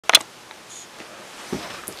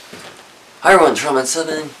Hi everyone,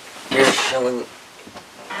 Trauma7 here showing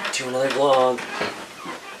to another vlog.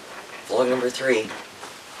 Vlog number 3.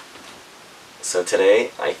 So today,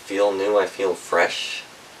 I feel new, I feel fresh.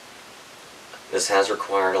 This has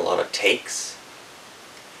required a lot of takes.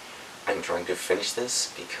 I'm trying to finish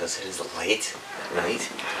this because it is late at night.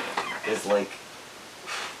 It's like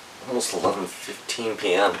almost 11:15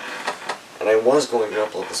 p.m. And I was going to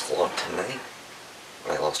upload this vlog tonight,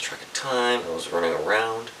 but I lost track of time, I was running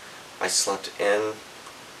around. I slept in.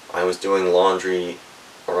 I was doing laundry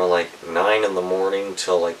around like 9 in the morning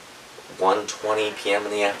till like 1:20 p.m. in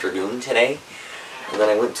the afternoon today. And then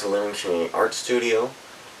I went to Living Community Art Studio.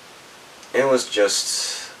 It was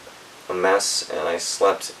just a mess and I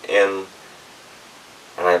slept in,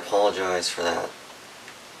 and I apologize for that.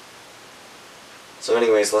 So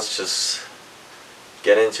anyways, let's just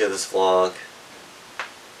get into this vlog.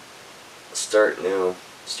 Start new,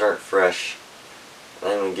 start fresh.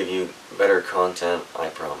 I'm going to give you better content, I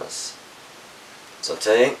promise. So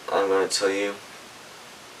today, I'm going to tell you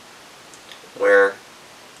where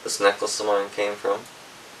this necklace of mine came from.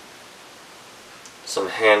 Some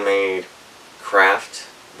handmade craft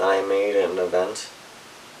that I made at an event.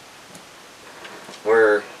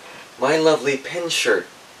 Where my lovely pin shirt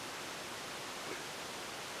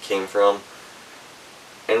came from.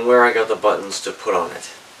 And where I got the buttons to put on it.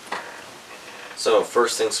 So,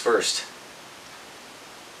 first things first.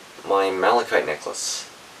 My malachite necklace.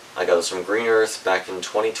 I got this from Green Earth back in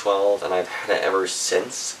 2012, and I've had it ever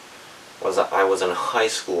since. I was in high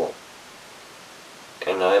school,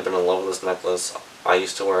 and I've been in love with this necklace. I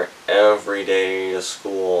used to wear it every day to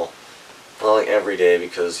school. Well, like every day,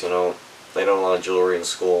 because, you know, they don't allow jewelry in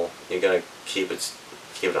school. You gotta keep it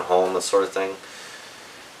at home, that sort of thing.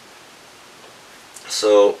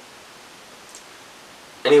 So,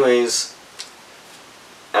 anyways,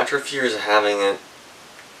 after a few years of having it,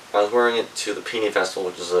 I was wearing it to the Peony Festival,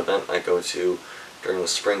 which is an event I go to during the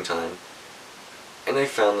springtime, and I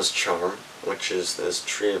found this charm, which is this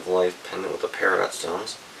Tree of Life pendant with the peridot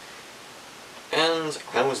stones, and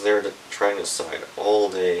I was there to try and decide all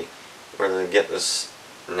day whether to get this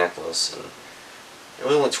necklace, and it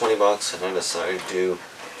was only 20 bucks, and I decided to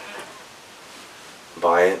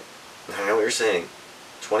buy it. I know what you're saying,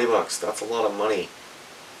 20 bucks, that's a lot of money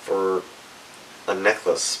for a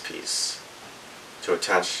necklace piece to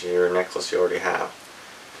attach to your necklace you already have.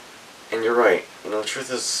 And you're right, you know, the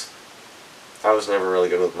truth is, I was never really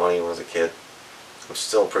good with money when I was a kid. I'm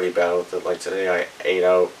still pretty bad with it. Like today I ate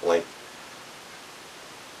out, like,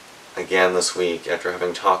 again this week, after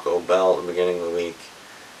having Taco Bell at the beginning of the week.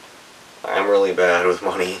 I'm really bad with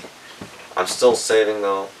money. I'm still saving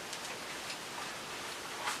though.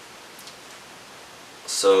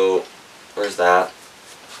 So, there's that.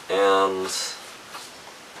 And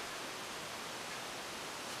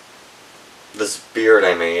this beard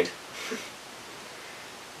I made.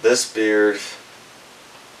 This beard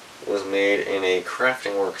was made in a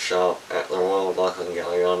crafting workshop at the Royal McLaughlin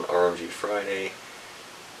Gallery on RMG Friday,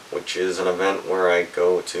 which is an event where I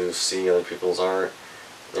go to see other people's art.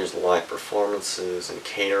 There's live performances and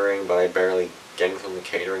catering, but I barely get from the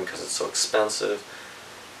catering because it's so expensive.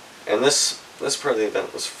 And this part of the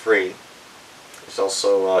event was free. There's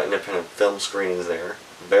also independent film screenings there.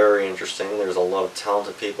 Very interesting. There's a lot of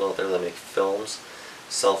talented people out there that make films,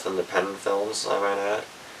 self-independent films, I might add.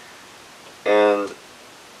 And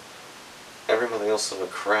everything else of a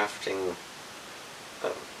crafting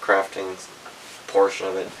portion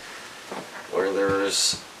of it, where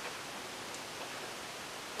there's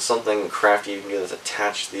something crafty you can do that's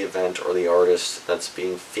attached to the event or the artist that's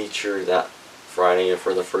being featured that Friday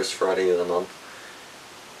for the first Friday of the month.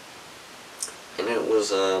 And it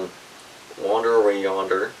was Wander Away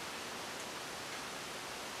Yonder.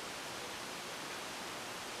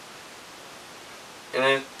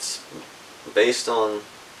 And it's based on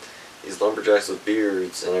these lumberjacks with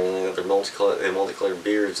beards and everything. They're multicolored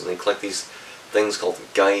beards, and they collect these things called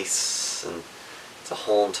geis, and it's a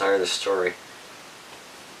whole entire story.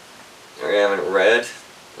 I haven't read.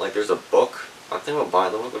 Like, there's a book. I think I'll buy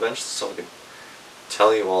the book eventually so I could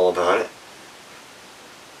tell you all about it.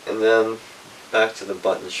 And then back to the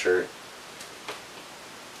button shirt.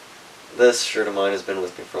 This shirt of mine has been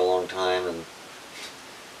with me for a long time, and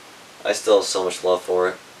I still have so much love for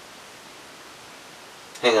it.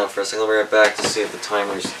 Hang on for a second, I'll be right back to see if the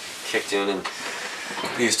timer's kicked in, and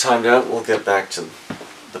if he's timed out, we'll get back to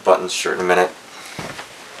the button shirt in a minute.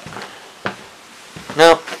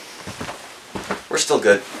 No, we're still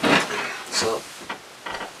good. So,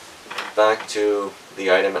 back to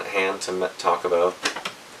the item at hand to talk about.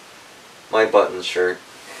 My button shirt.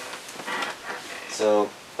 So,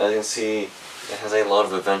 as you can see, It has a lot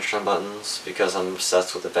of Adventure Time buttons because I'm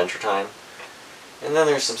obsessed with Adventure Time. And then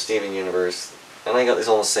there's some Steven Universe. And I got these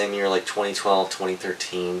all the same year, like 2012,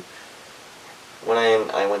 2013. When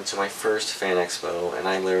I went to my first fan expo, and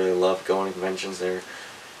I literally loved going to conventions there.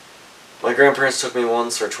 My grandparents took me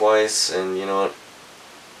once or twice, and you know what?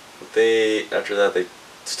 After that they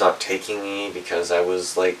stopped taking me because I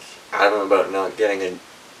was like adamant about not getting a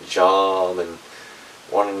job and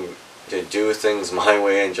wanting to do things my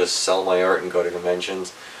way and just sell my art and go to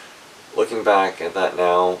conventions. Looking back at that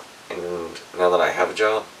now, and now that I have a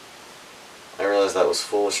job, I realized that was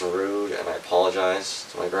foolish and rude, and I apologize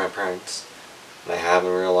to my grandparents, and I have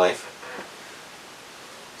in real life.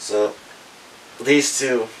 So, these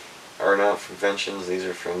two are not from conventions, these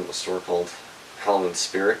are from a store called Halloween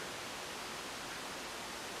Spirit.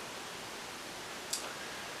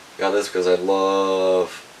 Got this because I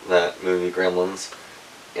love that movie Gremlins,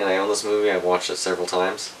 and I own this movie, I've watched it several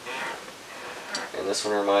times. And this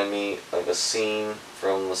one reminded me of a scene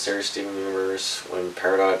from the series Steven Universe when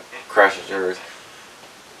Peridot crashes to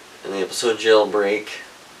Earth. In the episode Jailbreak,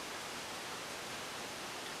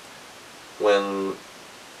 when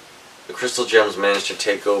the Crystal Gems managed to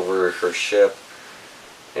take over her ship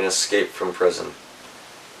and escape from prison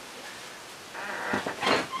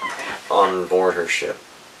on board her ship.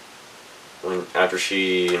 After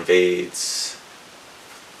she invades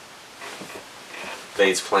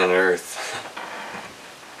planet Earth.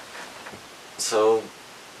 So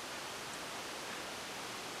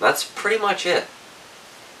that's pretty much it.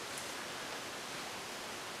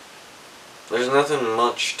 There's nothing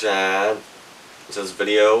much to add to this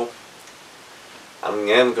video. I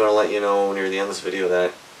am going to let you know near the end of this video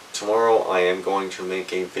that tomorrow I am going to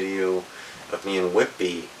make a video of me and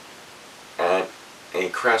Whitby at a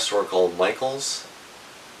craft store called Michael's,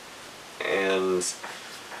 and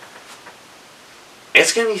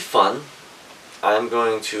it's going to be fun. I'm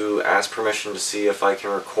going to ask permission to see if I can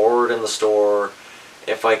record in the store.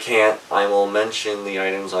 If I can't, I will mention the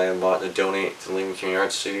items I have bought to donate to the Lincoln Community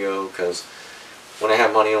Arts Studio, because when I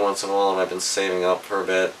have money once in a while and I've been saving up for a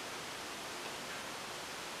bit,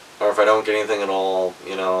 or if I don't get anything at all,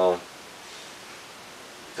 you know,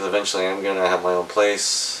 because eventually I'm going to have my own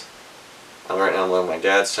place. Right now I'm living with my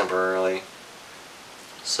dad's temporarily.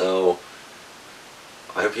 So,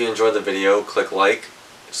 I hope you enjoyed the video. Click like,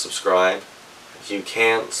 subscribe. If you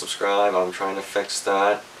can't subscribe, I'm trying to fix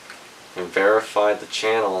that and verify the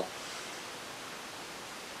channel.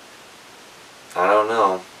 I don't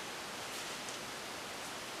know.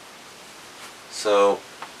 So,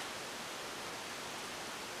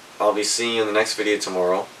 I'll be seeing you in the next video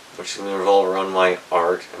tomorrow, which is going to revolve around my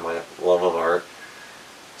art and my love of art.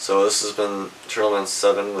 So this has been Turtleman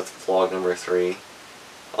 7 with vlog number 3.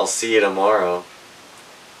 I'll see you tomorrow.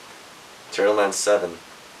 Turtleman 7.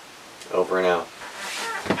 Over and out.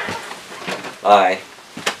 Bye.